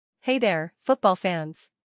Hey there, football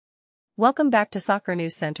fans. Welcome back to Soccer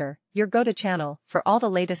News Center, your go-to channel for all the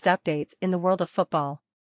latest updates in the world of football.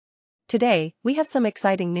 Today, we have some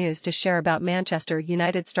exciting news to share about Manchester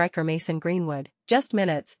United striker Mason Greenwood. Just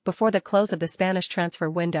minutes before the close of the Spanish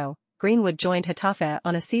transfer window, Greenwood joined Getafe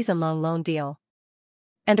on a season-long loan deal.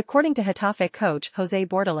 And according to Getafe coach Jose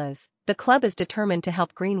Bordalas, the club is determined to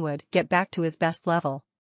help Greenwood get back to his best level.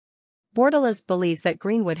 Bordalas believes that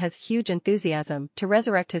Greenwood has huge enthusiasm to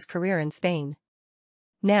resurrect his career in Spain.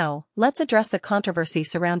 Now, let's address the controversy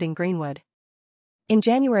surrounding Greenwood. In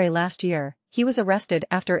January last year, he was arrested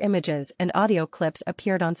after images and audio clips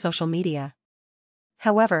appeared on social media.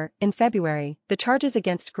 However, in February, the charges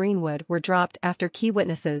against Greenwood were dropped after key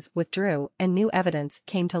witnesses withdrew and new evidence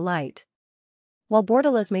came to light. While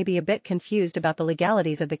Bordalas may be a bit confused about the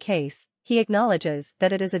legalities of the case, he acknowledges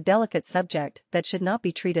that it is a delicate subject that should not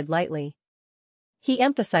be treated lightly. He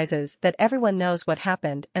emphasizes that everyone knows what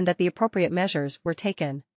happened and that the appropriate measures were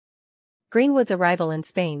taken. Greenwood's arrival in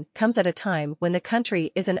Spain comes at a time when the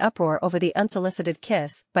country is in uproar over the unsolicited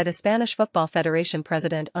kiss by the Spanish Football Federation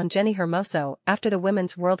president on Jenny Hermoso after the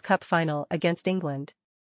Women's World Cup final against England.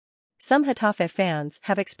 Some Getafe fans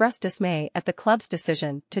have expressed dismay at the club's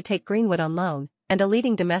decision to take Greenwood on loan, and a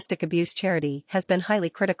leading domestic abuse charity has been highly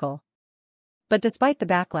critical. But despite the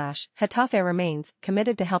backlash, Getafe remains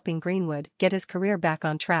committed to helping Greenwood get his career back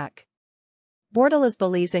on track. Bordalas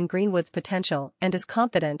believes in Greenwood's potential and is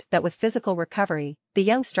confident that with physical recovery, the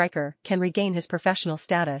young striker can regain his professional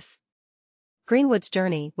status. Greenwood's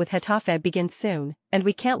journey with Getafe begins soon, and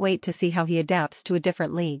we can't wait to see how he adapts to a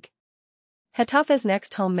different league. Getafe's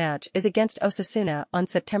next home match is against Osasuna on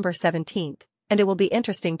September 17th, and it will be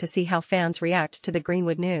interesting to see how fans react to the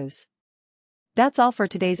Greenwood news. That's all for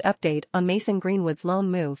today's update on Mason Greenwood's loan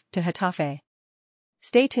move to Getafe.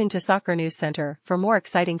 Stay tuned to Soccer News Center for more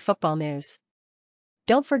exciting football news.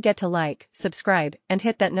 Don't forget to like, subscribe, and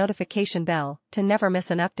hit that notification bell to never miss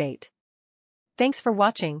an update. Thanks for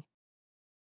watching.